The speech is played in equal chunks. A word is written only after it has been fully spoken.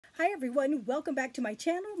Hi everyone, welcome back to my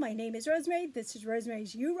channel. My name is Rosemary. This is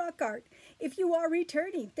Rosemary's You Rock Art. If you are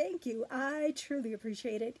returning, thank you. I truly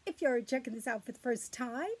appreciate it. If you're checking this out for the first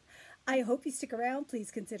time, I hope you stick around.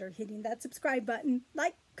 Please consider hitting that subscribe button,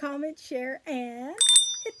 like, comment, share, and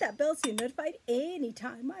hit that bell so you're notified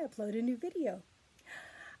anytime I upload a new video.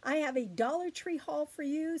 I have a Dollar Tree haul for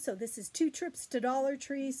you. So this is 2 trips to Dollar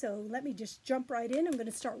Tree. So let me just jump right in. I'm going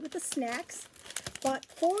to start with the snacks. Bought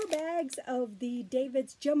 4 bags of the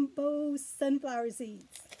David's Jumbo sunflower seeds.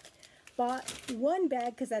 Bought 1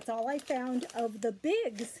 bag, because that's all I found, of the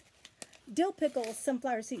Biggs dill pickle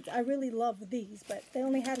sunflower seeds. I really love these, but they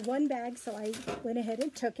only had 1 bag, so I went ahead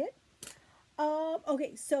and took it.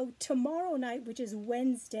 Okay, so tomorrow night, which is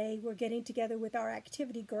Wednesday, we're getting together with our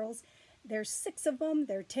activity girls. There's 6 of them.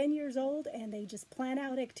 They're 10 years old, and they just plan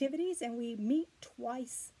out activities, and we meet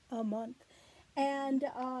twice a month. And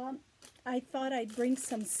I thought I'd bring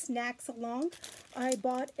some snacks along. I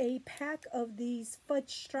bought a pack of these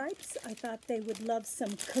fudge stripes. I thought they would love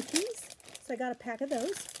some cookies, so I got a pack of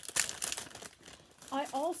those. I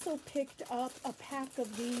also picked up a pack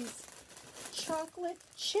of these chocolate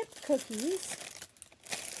chip cookies.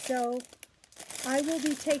 So I will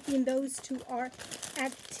be taking those to our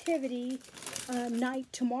activity night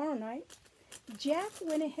tomorrow night. Jack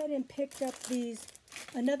went ahead and picked up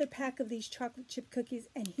another pack of these chocolate chip cookies,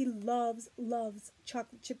 and he loves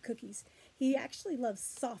chocolate chip cookies. He actually loves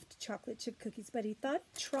soft chocolate chip cookies, but he thought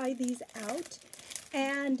he'd try these out.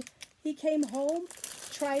 And he came home,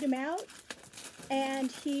 tried them out,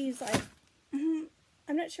 and he's like,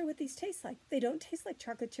 I'm not sure what these taste like. They don't taste like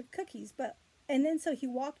chocolate chip cookies, and then so he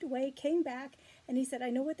walked away, came back, and he said, I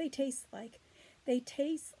know what they taste like. They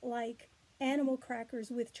taste like animal crackers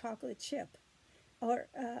with chocolate chip, or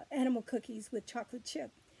animal cookies with chocolate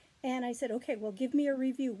chip. And I said, okay, well, give me a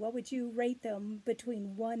review. What would you rate them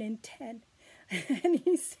between 1 and 10? And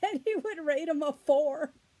he said he would rate them a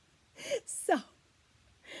 4. So,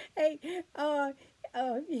 hey,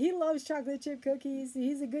 he loves chocolate chip cookies.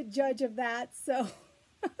 He's a good judge of that. So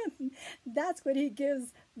that's what he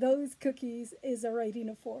gives those cookies, is a rating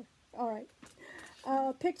of 4. All right.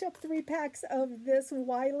 Picked up 3 packs of this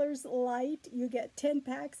Weiler's Light. You get 10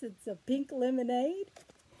 packs. It's a pink lemonade.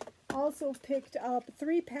 Also picked up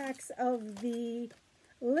 3 packs of the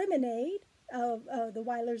lemonade, of the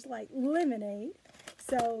Weiler's Light lemonade.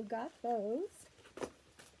 So got those.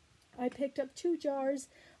 I picked up 2 jars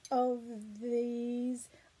of these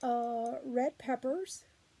red peppers.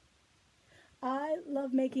 I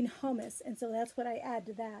love making hummus, and so that's what I add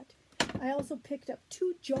to that. I also picked up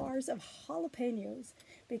 2 jars of jalapenos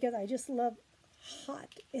because I just love hot,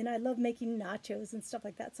 and I love making nachos and stuff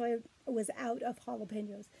like that. So I was out of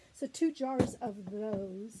jalapenos. So 2 jars of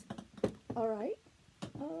those. All right.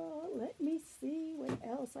 Let me see what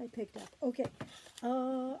else I picked up. Okay.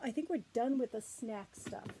 I think we're done with the snack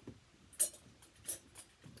stuff.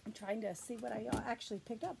 I'm trying to see what I actually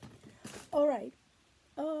picked up. All right.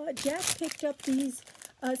 Jack picked up these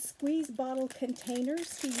squeeze bottle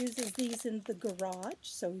containers. He uses these in the garage,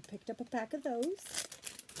 so he picked up a pack of those.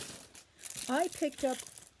 I picked up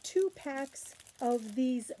 2 packs of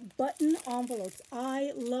these button envelopes.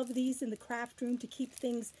 I love these in the craft room to keep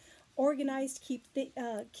things organized,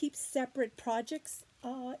 keep separate projects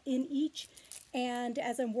in each. And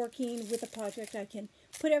as I'm working with a project, I can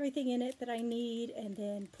put everything in it that I need, and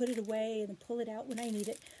then put it away, and then pull it out when I need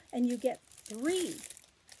it. And you get 3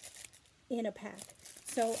 in a pack.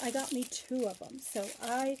 So I got me 2 of them. So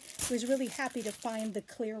I was really happy to find the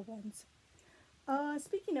clear ones.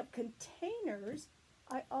 Speaking of containers,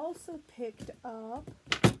 I also picked up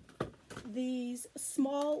these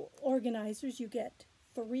small organizers. You get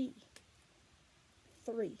 3.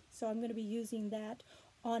 So I'm going to be using that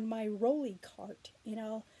on my rolly cart. And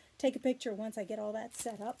I'll take a picture once I get all that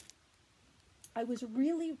set up. I was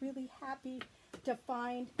really happy to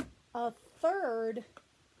find a 3rd,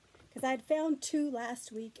 because I had found 2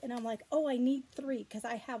 last week, and I'm like, oh, I need 3, because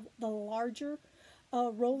I have the larger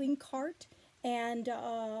rolling cart, and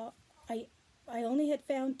I only had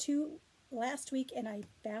found 2 last week, and I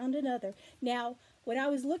found another. Now, when I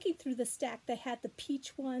was looking through the stack, they had the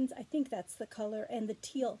peach ones, I think that's the color, and the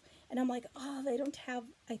teal, and I'm like, oh, they don't have,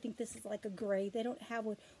 I think this is like a gray, they don't have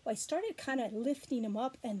one. Well, I started kind of lifting them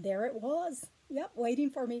up, and there it was. Yep, waiting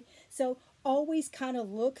for me. So always kind of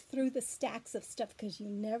look through the stacks of stuff, because you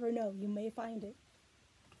never know, you may find it.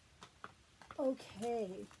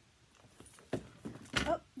 Okay.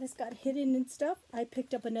 Oh, this got hidden and stuff. I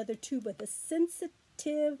picked up another tube of the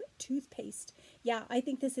Sensitive toothpaste. Yeah, I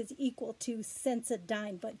think this is equal to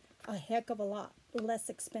Sensodyne, but a heck of a lot less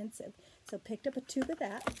expensive. So picked up a tube of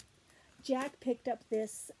that. Jack picked up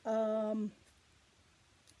this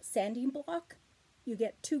sanding block. You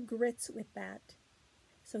get 2 grits with that.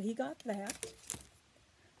 So he got that.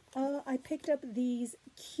 I picked up these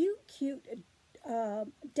cute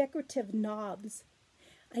decorative knobs.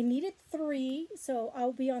 I needed 3, so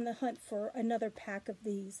I'll be on the hunt for another pack of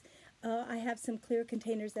these. I have some clear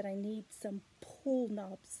containers that I need some pull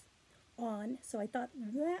knobs on, so I thought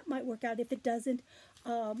that might work out. If it doesn't,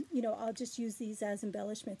 you know, I'll just use these as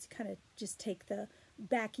embellishments, kind of just take the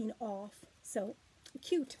backing off. So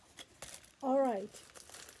cute. All right.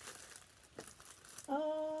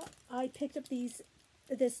 I picked up this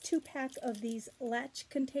 2-pack of these latch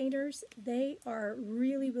containers. They are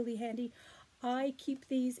really handy. I keep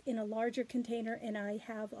these in a larger container, and I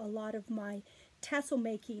have a lot of my tassel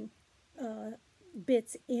making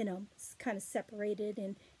bits in them. It's kind of separated,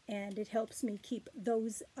 and it helps me keep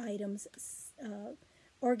those items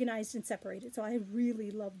organized and separated. So I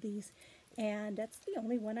really love these, and that's the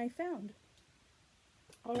only one I found.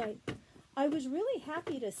 All right. I was really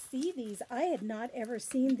happy to see these. I had not ever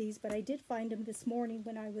seen these, but I did find them this morning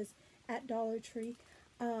when I was at Dollar Tree.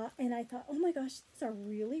 And I thought, oh my gosh, these are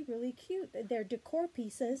really cute. They're decor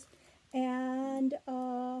pieces. And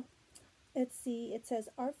let's see, it says,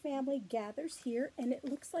 our family gathers here, and it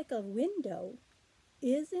looks like a window.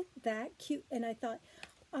 Isn't that cute? And I thought,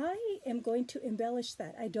 I am going to embellish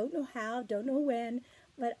that. I don't know how, don't know when,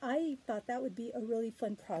 but I thought that would be a really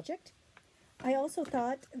fun project. I also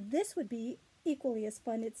thought this would be equally as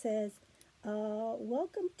fun. It says,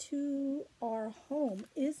 welcome to our home.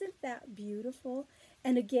 Isn't that beautiful?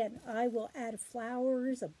 And again, I will add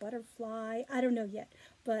flowers, a butterfly. I don't know yet,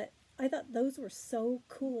 but I thought those were so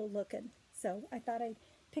cool looking. So I thought I'd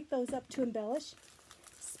pick those up to embellish.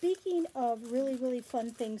 Speaking of really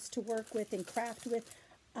fun things to work with and craft with,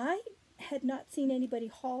 I had not seen anybody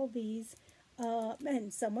haul these,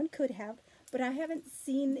 and someone could have, but I haven't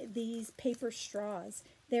seen these paper straws.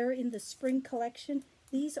 They're in the spring collection.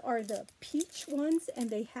 These are the peach ones, and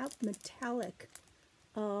they have metallic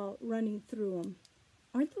running through them.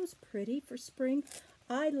 Aren't those pretty for spring?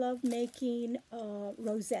 I love making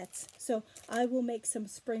rosettes, so I will make some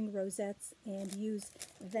spring rosettes and use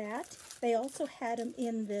that. They also had them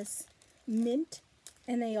in this mint,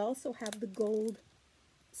 and they also have the gold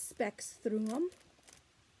specks through them.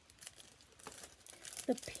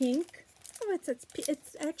 The pink. Oh,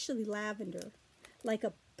 it's actually lavender, like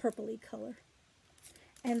a purpley color.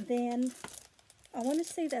 And then I want to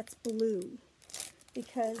say that's blue,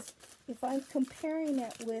 because if I'm comparing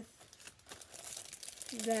it with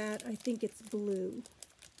that, I think it's blue.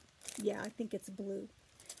 Yeah, I think it's blue.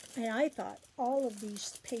 And I thought all of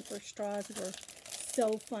these paper straws were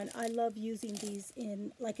so fun. I love using these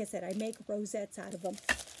in, like I said, I make rosettes out of them.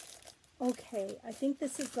 Okay, I think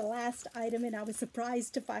this is the last item, and I was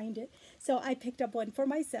surprised to find it. So I picked up one for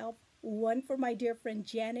myself, one for my dear friend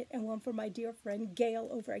Janet, and one for my dear friend Gail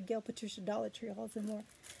over at Gail Patricia Dollar Tree Hauls and More.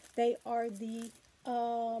 They are the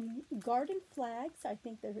garden flags. I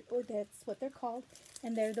think that's what they're called,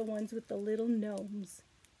 and they're the ones with the little gnomes.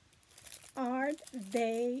 Aren't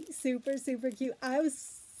they super cute? I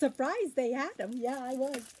was surprised they had them. Yeah, I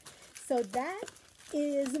was. So that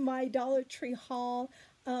is my Dollar Tree haul.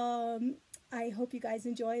 I hope you guys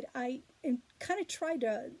enjoyed. I kind of tried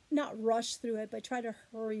to not rush through it, but try to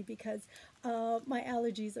hurry because my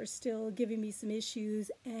allergies are still giving me some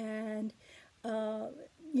issues, and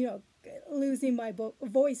you know, losing my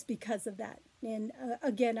voice because of that. And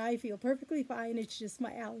again, I feel perfectly fine. It's just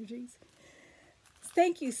my allergies.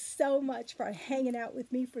 Thank you so much for hanging out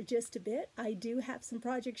with me for just a bit. I do have some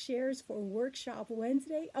project shares for Workshop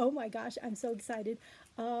Wednesday. Oh my gosh, I'm so excited.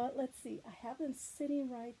 Let's see. I have them sitting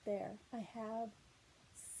right there. I have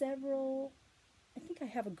several, I think I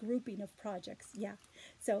have a grouping of projects. Yeah.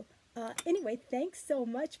 So anyway, thanks so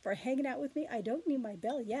much for hanging out with me. I don't need my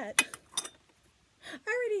bell yet. I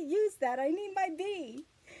already used that. I need my B.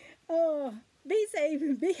 Oh, be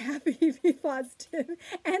safe, be happy, be positive.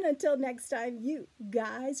 And until next time, you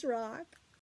guys rock.